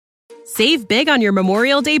Save big on your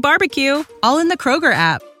Memorial Day barbecue, all in the Kroger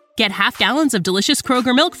app. Get half gallons of delicious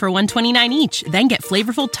Kroger milk for $1.29 each. Then get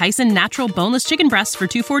flavorful Tyson natural boneless chicken breasts for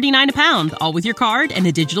 $2.49 a pound, all with your card and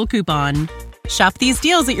a digital coupon. Shop these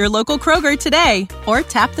deals at your local Kroger today, or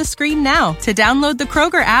tap the screen now to download the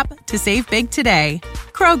Kroger app to save big today.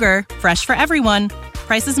 Kroger, fresh for everyone.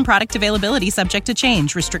 Prices and product availability subject to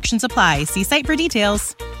change. Restrictions apply. See site for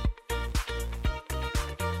details.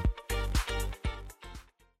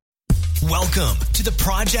 Welcome to the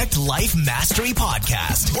Project Life Mastery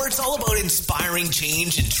Podcast, where it's all about inspiring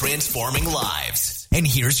change and transforming lives. And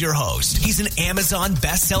here's your host. He's an Amazon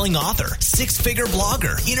best-selling author, six-figure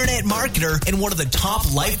blogger, internet marketer, and one of the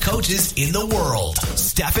top life coaches in the world,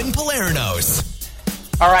 Stefan Palernos.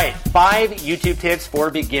 All right, 5 YouTube tips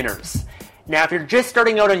for beginners. Now, if you're just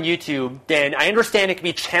starting out on YouTube, then I understand it can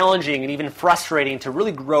be challenging and even frustrating to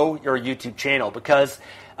really grow your YouTube channel because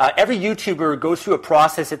every YouTuber goes through a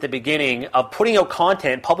process at the beginning of putting out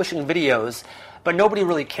content, publishing videos, but nobody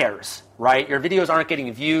really cares, right? Your videos aren't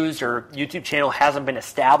getting views, your YouTube channel hasn't been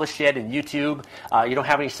established yet in YouTube, you don't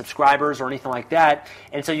have any subscribers or anything like that,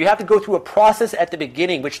 and so you have to go through a process at the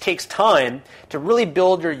beginning which takes time to really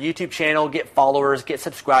build your YouTube channel, get followers, get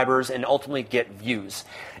subscribers, and ultimately get views.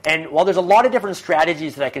 And while there's a lot of different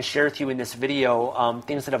strategies that I can share with you in this video,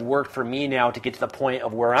 things that have worked for me now to get to the point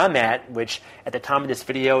of where I'm at, which at the time of this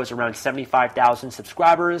video is around 75,000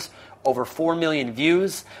 subscribers, over 4 million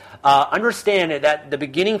views, understand that the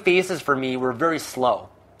beginning phases for me were very slow.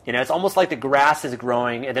 You know, it's almost like the grass is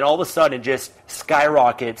growing and then all of a sudden it just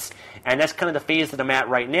skyrockets. And that's kind of the phase that I'm at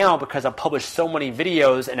right now because I've published so many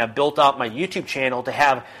videos and I've built up my YouTube channel to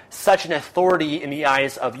have such an authority in the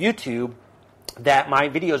eyes of YouTube that my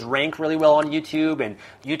videos rank really well on YouTube, and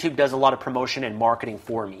YouTube does a lot of promotion and marketing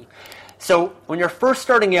for me. So when you're first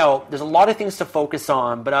starting out, there's a lot of things to focus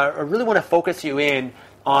on, but I really want to focus you in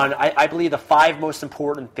on, I believe, the 5 most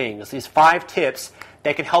important things, these 5 tips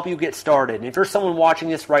that can help you get started. And if you're someone watching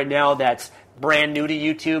this right now that's brand new to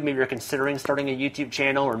YouTube, maybe you're considering starting a YouTube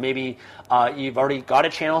channel, or maybe you've already got a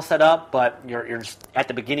channel set up, but you're just at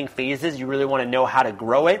the beginning phases, you really want to know how to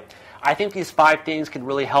grow it, I think these 5 things can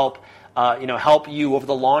really help help you over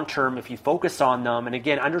the long term if you focus on them. And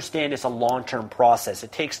again, understand it's a long-term process.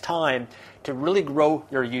 It takes time to really grow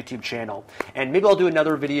your YouTube channel. And maybe I'll do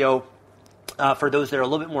another video for those that are a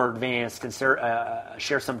little bit more advanced and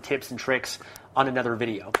share some tips and tricks on another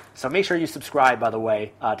video. So make sure you subscribe, by the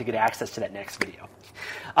way, to get access to that next video.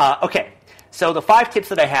 Okay, so the 5 tips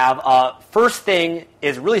that I have, first thing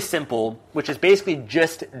is really simple, which is basically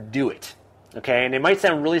just do it. Okay, and it might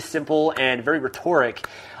sound really simple and very rhetoric,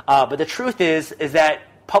 but the truth is that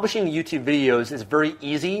publishing YouTube videos is very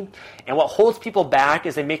easy, and what holds people back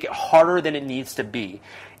is they make it harder than it needs to be.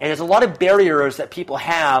 And there's a lot of barriers that people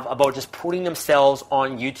have about just putting themselves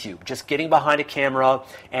on YouTube, just getting behind a camera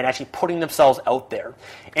and actually putting themselves out there.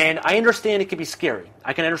 And I understand it can be scary.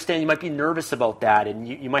 I can understand you might be nervous about that, and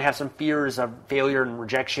you might have some fears of failure and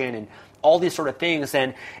rejection and all these sort of things,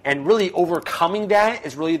 and really overcoming that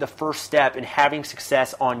is really the first step in having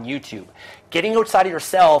success on YouTube. Getting outside of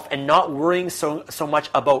yourself and not worrying so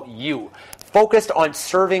much about you. Focused on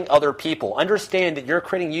serving other people. Understand that you're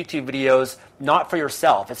creating YouTube videos not for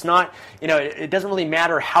yourself. It's not, it doesn't really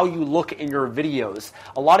matter how you look in your videos.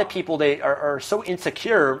 A lot of people, they are so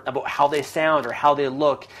insecure about how they sound or how they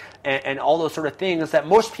look and all those sort of things that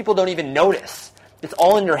most people don't even notice. It's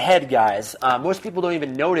all in your head, guys. Most people don't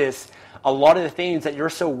even notice a lot of the things that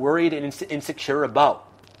you're so worried and insecure about.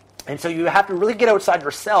 And so you have to really get outside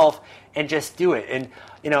yourself and just do it. And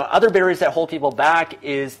other barriers that hold people back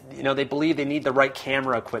is they believe they need the right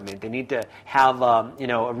camera equipment. They need to have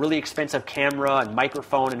a really expensive camera and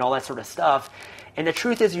microphone and all that sort of stuff. And the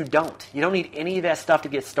truth is you don't. You don't need any of that stuff to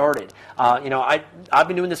get started. I've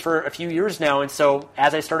been doing this for a few years now, and so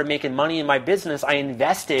as I started making money in my business, I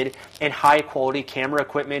invested in high-quality camera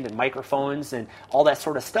equipment and microphones and all that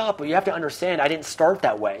sort of stuff. But you have to understand, I didn't start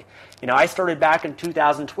that way. I started back in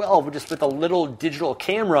 2012 just with a little digital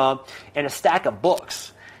camera and a stack of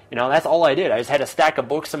books. That's all I did. I just had a stack of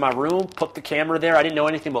books in my room, put the camera there. I didn't know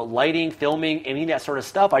anything about lighting, filming, any of that sort of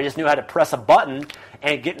stuff. I just knew how to press a button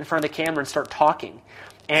and get in front of the camera and start talking.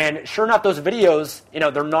 And sure enough, those videos,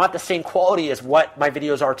 they're not the same quality as what my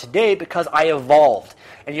videos are today because I evolved.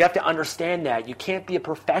 And you have to understand that. You can't be a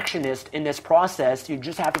perfectionist in this process. You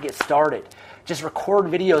just have to get started. Just record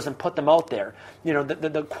videos and put them out there.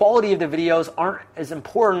 The quality of the videos aren't as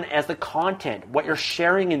important as the content, what you're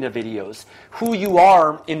sharing in the videos, who you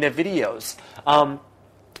are in the videos.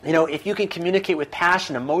 if you can communicate with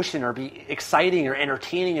passion, emotion, or be exciting or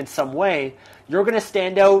entertaining in some way, you're going to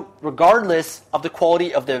stand out regardless of the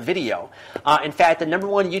quality of the video. In fact, the number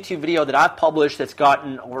one YouTube video that I've published that's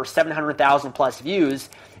gotten over 700,000 plus views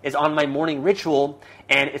is on my morning ritual,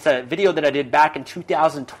 and it's a video that I did back in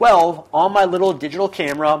 2012 on my little digital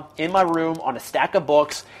camera in my room on a stack of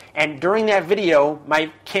books, and during that video,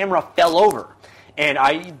 my camera fell over. And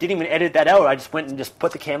I didn't even edit that out. I just went and just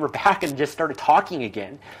put the camera back and just started talking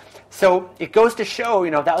again. So it goes to show,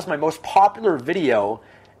 that was my most popular video,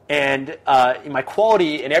 and my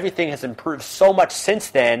quality and everything has improved so much since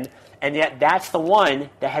then, and yet that's the one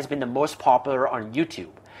that has been the most popular on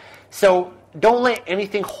YouTube. So don't let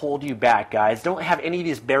anything hold you back, guys. Don't have any of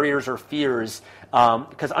these barriers or fears,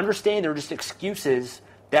 because understand they're just excuses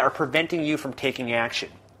that are preventing you from taking action.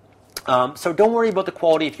 So don't worry about the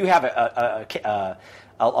quality. If you have a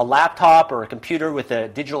laptop or a computer with a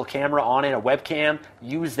digital camera on it, a webcam,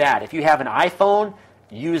 use that. If you have an iPhone,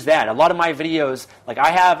 use that. A lot of my videos, like I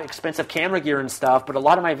have expensive camera gear and stuff, but a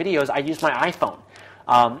lot of my videos I use my iPhone.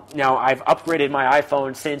 Now I've upgraded my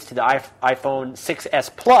iPhone since to the iPhone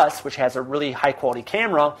 6s Plus, which has a really high quality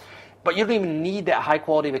camera. But you don't even need that high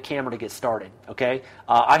quality of a camera to get started, okay?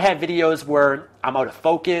 I've had videos where I'm out of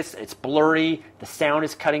focus, it's blurry, the sound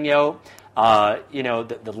is cutting out,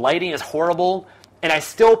 the lighting is horrible, and I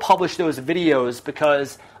still publish those videos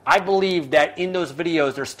because I believe that in those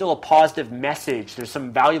videos there's still a positive message, there's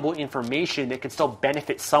some valuable information that can still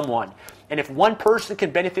benefit someone. And if one person can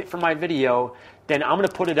benefit from my video, then I'm going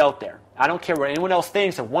to put it out there. I don't care what anyone else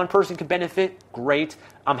thinks. If one person can benefit, great,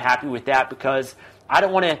 I'm happy with that, because I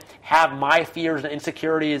don't want to have my fears and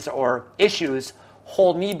insecurities or issues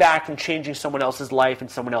hold me back from changing someone else's life and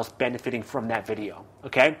someone else benefiting from that video,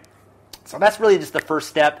 okay? So that's really just the first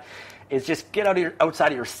step, is just get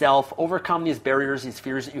outside of yourself, overcome these barriers, these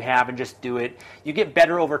fears that you have, and just do it. You get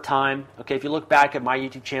better over time, okay? If you look back at my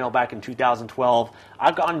YouTube channel back in 2012,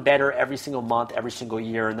 I've gotten better every single month, every single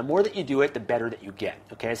year, and the more that you do it, the better that you get,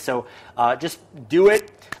 okay? So just do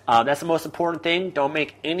it. That's the most important thing. Don't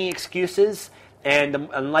make any excuses. And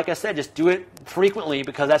like I said, just do it frequently,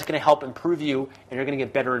 because that's going to help improve you, and you're going to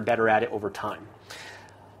get better and better at it over time.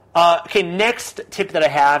 Okay, next tip that I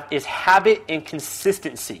have is habit and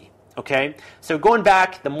consistency. Okay, so going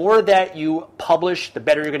back, the more that you publish, the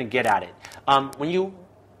better you're going to get at it.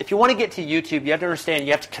 If you want to get to YouTube, you have to understand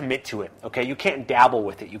you have to commit to it. Okay, you can't dabble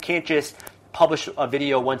with it. You can't just publish a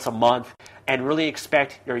video once a month and really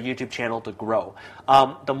expect your YouTube channel to grow.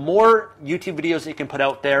 The more YouTube videos that you can put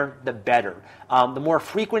out there, the better. The more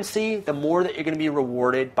frequency, the more that you're going to be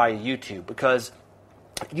rewarded by YouTube, because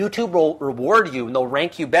YouTube will reward you and they'll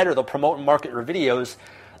rank you better. They'll promote and market your videos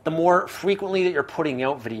the more frequently that you're putting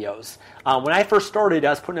out videos. When I first started, I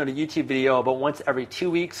was putting out a YouTube video about once every 2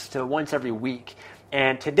 weeks to once every week.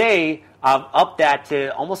 And today, I've upped that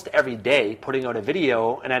to almost every day, putting out a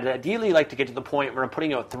video, and I'd ideally like to get to the point where I'm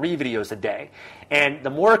putting out 3 videos a day. And the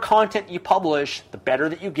more content you publish, the better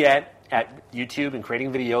that you get at YouTube and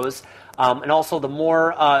creating videos. And also, the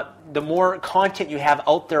more content you have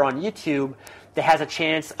out there on YouTube that has a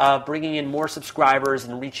chance of bringing in more subscribers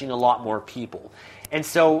and reaching a lot more people. And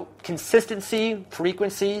so consistency,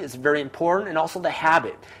 frequency is very important, and also the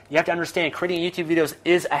habit. You have to understand creating YouTube videos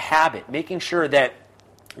is a habit, making sure that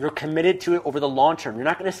you're committed to it over the long term. You're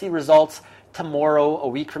not going to see results tomorrow, a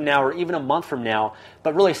week from now, or even a month from now,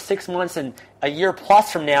 but really 6 months and a year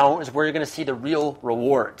plus from now is where you're going to see the real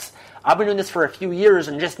rewards. I've been doing this for a few years,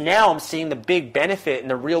 and just now I'm seeing the big benefit and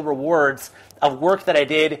the real rewards of work that I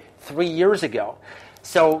did 3 years ago.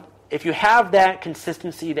 So if you have that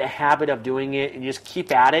consistency, the habit of doing it, and you just keep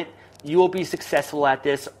at it, you will be successful at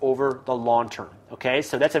this over the long term. Okay,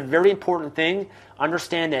 so that's a very important thing.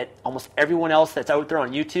 Understand that almost everyone else that's out there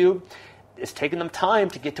on YouTube is taking them time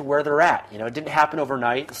to get to where they're at. It didn't happen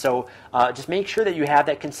overnight. So just make sure that you have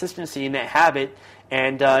that consistency and that habit,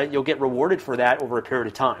 and you'll get rewarded for that over a period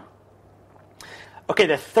of time. Okay,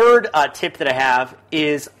 the third tip that I have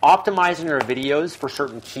is optimizing your videos for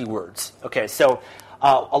certain keywords. Okay, so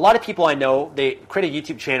a lot of people I know, they create a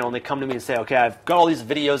YouTube channel and they come to me and say, okay, I've got all these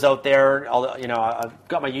videos out there, I've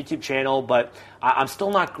got my YouTube channel, but I'm still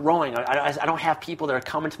not growing. I don't have people that are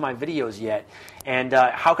coming to my videos yet. And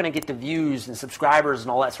how can I get the views and subscribers and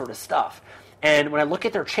all that sort of stuff? And when I look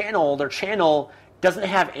at their channel doesn't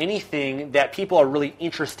have anything that people are really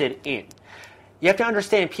interested in. You have to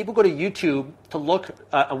understand, people go to YouTube to look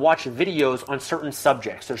and watch videos on certain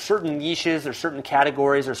subjects. There's certain niches, there's certain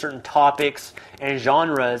categories, there's certain topics and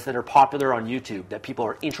genres that are popular on YouTube that people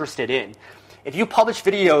are interested in. If you publish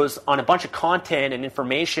videos on a bunch of content and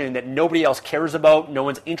information that nobody else cares about, no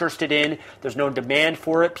one's interested in, there's no demand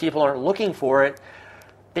for it, people aren't looking for it,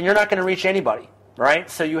 then you're not going to reach anybody, right?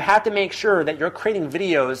 So you have to make sure that you're creating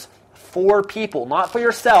videos for people, not for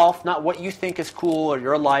yourself, not what you think is cool or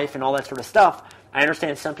your life and all that sort of stuff. I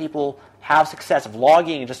understand some people have success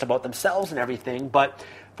vlogging just about themselves and everything, but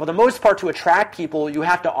for the most part, to attract people, you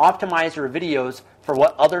have to optimize your videos for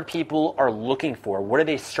what other people are looking for. What are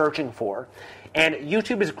they searching for? And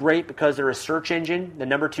YouTube is great because they're a search engine, the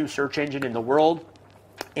number 2 search engine in the world.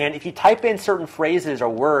 And if you type in certain phrases or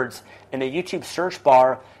words in the YouTube search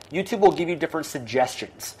bar, YouTube will give you different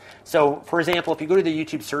suggestions. So, for example, if you go to the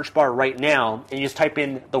YouTube search bar right now and you just type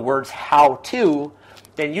in the words how to,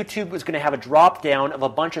 then YouTube is going to have a drop down of a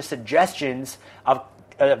bunch of suggestions of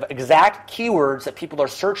exact keywords that people are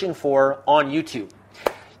searching for on YouTube.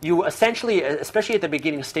 You essentially, especially at the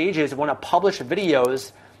beginning stages, want to publish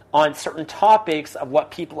videos on certain topics of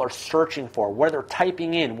what people are searching for, what they're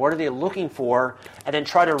typing in, what are they looking for, and then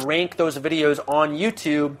try to rank those videos on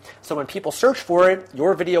YouTube so when people search for it,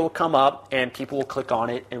 your video will come up and people will click on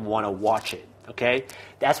it and want to watch it. Okay,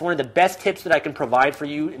 that's one of the best tips that I can provide for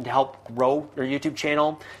you and to help grow your YouTube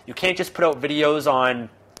channel. You can't just put out videos on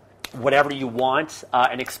whatever you want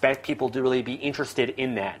and expect people to really be interested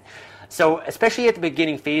in that. So especially at the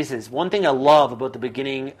beginning phases, one thing I love about the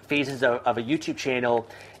beginning phases of a YouTube channel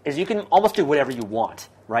is you can almost do whatever you want,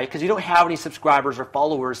 right? Because you don't have any subscribers or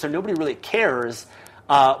followers, so nobody really cares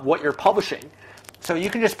what you're publishing. So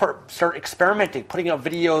you can just start experimenting, putting out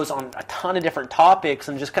videos on a ton of different topics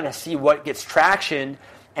and just kind of see what gets traction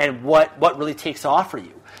and what really takes off for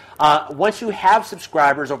you. Once you have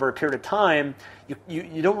subscribers over a period of time,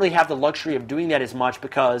 you don't really have the luxury of doing that as much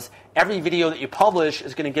because every video that you publish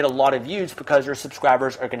is going to get a lot of views because your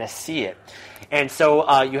subscribers are going to see it. And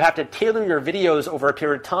so you have to tailor your videos over a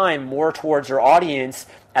period of time more towards your audience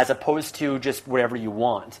as opposed to just whatever you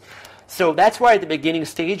want. So that's why at the beginning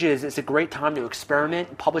stages, it's a great time to experiment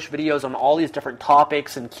and publish videos on all these different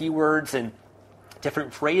topics and keywords and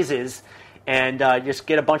different phrases and just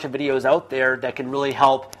get a bunch of videos out there that can really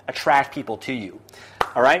help attract people to you.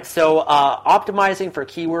 All right, so optimizing for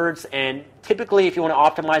keywords, and typically if you want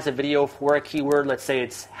to optimize a video for a keyword, let's say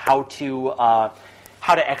it's how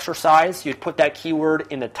to exercise, you'd put that keyword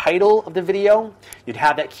in the title of the video. You'd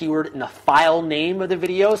have that keyword in the file name of the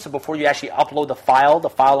video. So before you actually upload the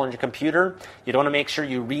file on your computer, you'd want to make sure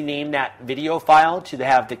you rename that video file to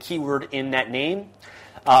have the keyword in that name.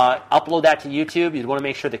 Upload that to YouTube. You'd want to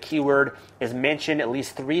make sure the keyword is mentioned at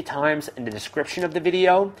least 3 times in the description of the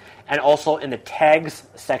video and also in the tags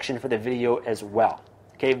section for the video as well.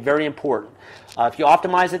 Okay, very important. If you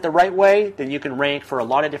optimize it the right way, then you can rank for a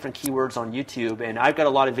lot of different keywords on YouTube. And I've got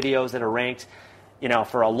a lot of videos that are ranked,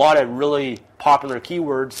 for a lot of really popular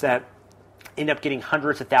keywords that end up getting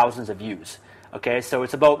hundreds of thousands of views. Okay, so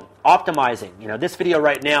it's about optimizing. This video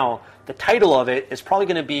right now, the title of it is probably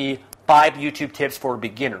going to be 5 YouTube Tips for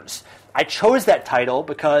Beginners. I chose that title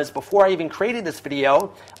because before I even created this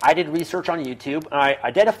video, I did research on YouTube and I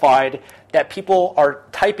identified that people are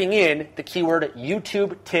typing in the keyword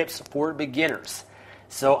YouTube Tips for Beginners.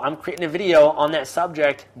 So I'm creating a video on that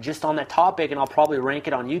subject, just on that topic, and I'll probably rank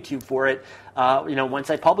it on YouTube for it, once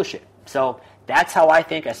I publish it. So that's how I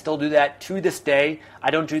think. I still do that to this day.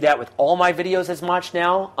 I don't do that with all my videos as much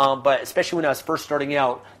now, but especially when I was first starting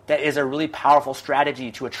out, that is a really powerful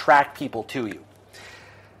strategy to attract people to you.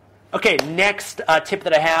 Okay, next tip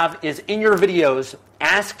that I have is in your videos,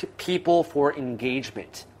 ask people for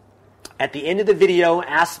engagement. At the end of the video,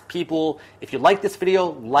 ask people, if you like this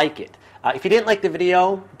video, like it. If you didn't like the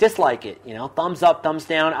video, dislike it. Thumbs up, thumbs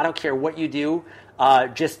down. I don't care what you do.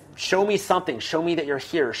 Just show me something. Show me that you're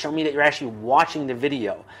here. Show me that you're actually watching the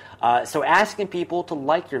video. So asking people to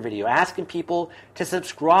like your video, asking people to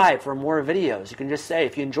subscribe for more videos. You can just say,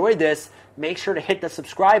 if you enjoyed this, make sure to hit the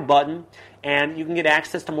subscribe button and you can get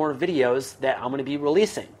access to more videos that I'm going to be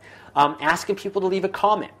releasing. Asking people to leave a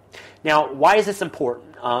comment. Now, why is this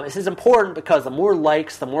important? This is important because the more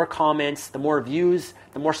likes, the more comments, the more views,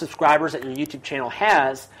 the more subscribers that your YouTube channel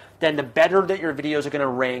has, then the better that your videos are going to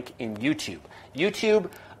rank in YouTube.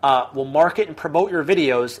 YouTube will market and promote your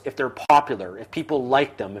videos if they're popular, if people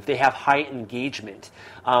like them, if they have high engagement.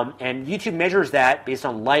 And YouTube measures that based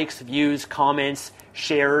on likes, views, comments,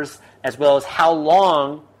 shares, as well as how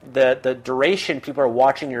long the duration people are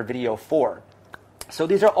watching your video for. So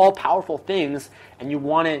these are all powerful things, and you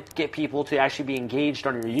want to get people to actually be engaged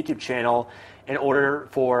on your YouTube channel in order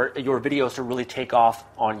for your videos to really take off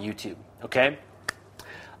on YouTube, okay?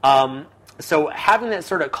 So having that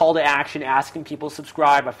sort of call to action, asking people to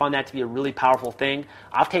subscribe, I found that to be a really powerful thing.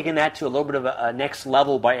 I've taken that to a little bit of a next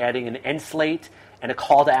level by adding an end slate and a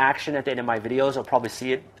call to action at the end of my videos. You'll probably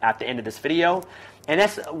see it at the end of this video. And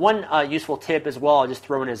that's one useful tip as well, I'll just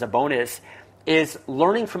throw in as a bonus, is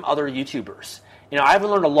learning from other YouTubers. I've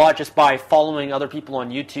learned a lot just by following other people on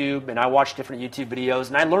YouTube, and I watch different YouTube videos,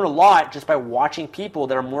 and I learn a lot just by watching people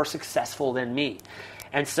that are more successful than me.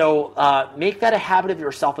 And so make that a habit of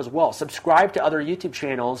yourself as well. Subscribe to other YouTube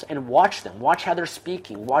channels and watch them. Watch how they're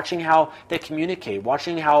speaking, watching how they communicate,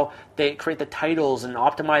 watching how they create the titles and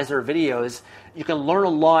optimize their videos. You can learn a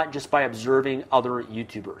lot just by observing other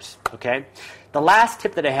YouTubers, okay? The last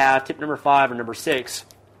tip that I have, tip number 5 or number 6,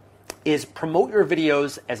 is promote your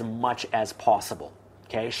videos as much as possible,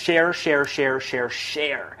 okay? Share.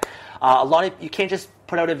 You can't just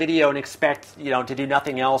put out a video and expect, to do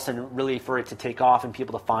nothing else and really for it to take off and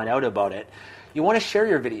people to find out about it. You want to share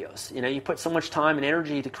your videos. You put so much time and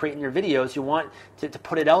energy to creating your videos, you want to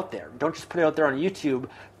put it out there. Don't just put it out there on YouTube,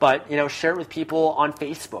 but, share it with people on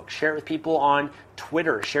Facebook, share it with people on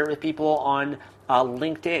Twitter, share it with people on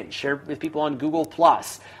LinkedIn, share it with people on Google+,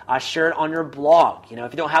 share it on your blog. If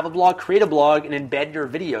you don't have a blog, create a blog and embed your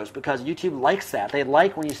videos, because YouTube likes that. They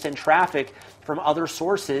like when you send traffic from other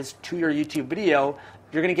sources to your YouTube video.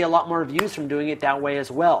 You're going to get a lot more views from doing it that way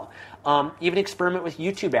as well. Even experiment with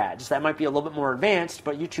YouTube ads. That might be a little bit more advanced,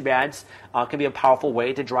 but YouTube ads can be a powerful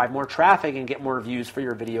way to drive more traffic and get more views for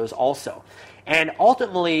your videos also. And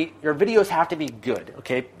ultimately, your videos have to be good,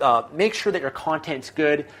 okay? Make sure that your content's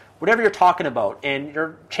good, whatever you're talking about. And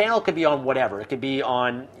your channel could be on whatever. It could be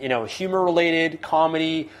on, humor-related,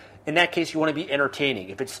 comedy. In that case, you want to be entertaining.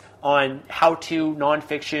 If it's on how-to,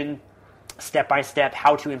 nonfiction, step-by-step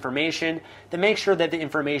how-to information, then make sure that the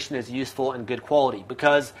information is useful and good quality,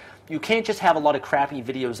 because you can't just have a lot of crappy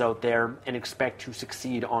videos out there and expect to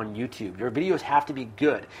succeed on YouTube. Your videos have to be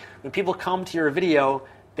good. When people come to your video,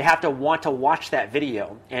 they have to want to watch that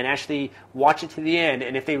video and actually watch it to the end.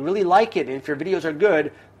 And if they really like it, and if your videos are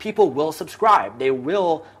good, people will subscribe. They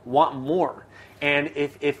will want more. And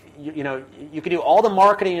if you can do all the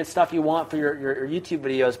marketing and stuff you want for your YouTube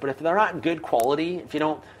videos, but if they're not in good quality, if you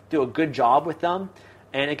don't do a good job with them,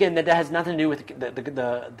 and again, that has nothing to do with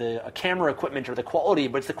the camera equipment or the quality,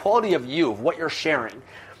 but it's the quality of you, of what you're sharing.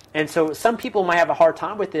 And so some people might have a hard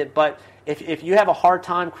time with it, but if you have a hard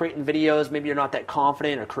time creating videos, maybe you're not that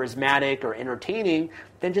confident or charismatic or entertaining,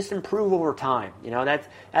 then just improve over time.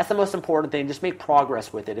 That's the most important thing. Just make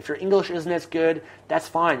progress with it. If your English isn't as good, that's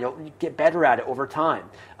fine. You'll get better at it over time.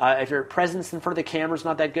 If your presence in front of the camera is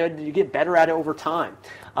not that good, you get better at it over time.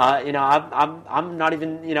 I'm not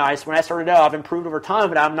even, when I started out, I've improved over time,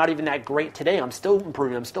 but I'm not even that great today. I'm still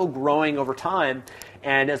improving. I'm still growing over time.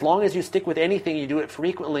 And as long as you stick with anything, you do it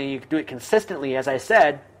frequently, you do it consistently, as I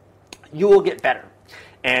said, you will get better.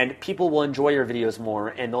 And people will enjoy your videos more,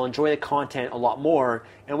 and they'll enjoy the content a lot more,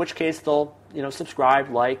 in which case they'll, subscribe,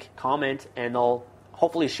 like, comment, and they'll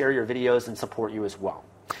hopefully share your videos and support you as well.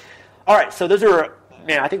 All right, so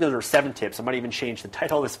I think those are 7 tips. I might even change the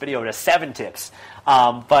title of this video to 7 tips.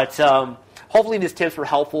 But hopefully these tips were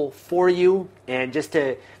helpful for you, and just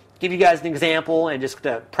to give you guys an example and just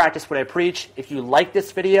to practice what I preach, if you like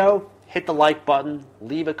this video, hit the like button,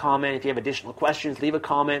 leave a comment. If you have additional questions, leave a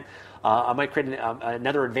comment. I might create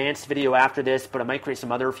another advanced video after this, but I might create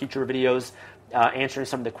some other future videos answering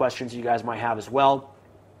some of the questions you guys might have as well.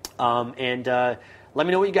 And let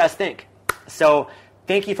me know what you guys think. So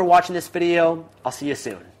thank you for watching this video. I'll see you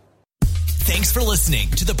soon. Thanks for listening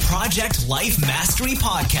to the Project Life Mastery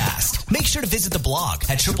Podcast. Make sure to visit the blog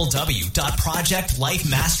at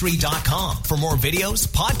www.projectlifemastery.com for more videos,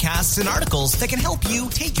 podcasts, and articles that can help you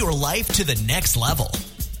take your life to the next level.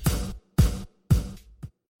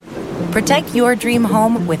 Protect your dream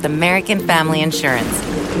home with American Family Insurance.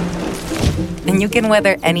 And you can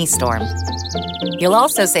weather any storm. You'll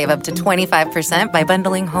also save up to 25% by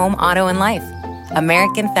bundling home, auto, and life.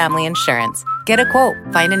 American Family Insurance. Get a quote.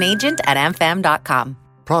 Find an agent at amfam.com.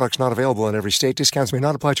 Products not available in every state. Discounts may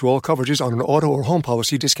not apply to all coverages on an auto or home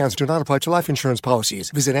policy. Discounts do not apply to life insurance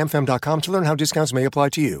policies. Visit amfam.com to learn how discounts may apply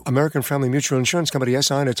to you. American Family Mutual Insurance Company,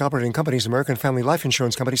 SI, and its operating companies, American Family Life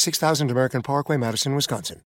Insurance Company, 6000 American Parkway, Madison, Wisconsin.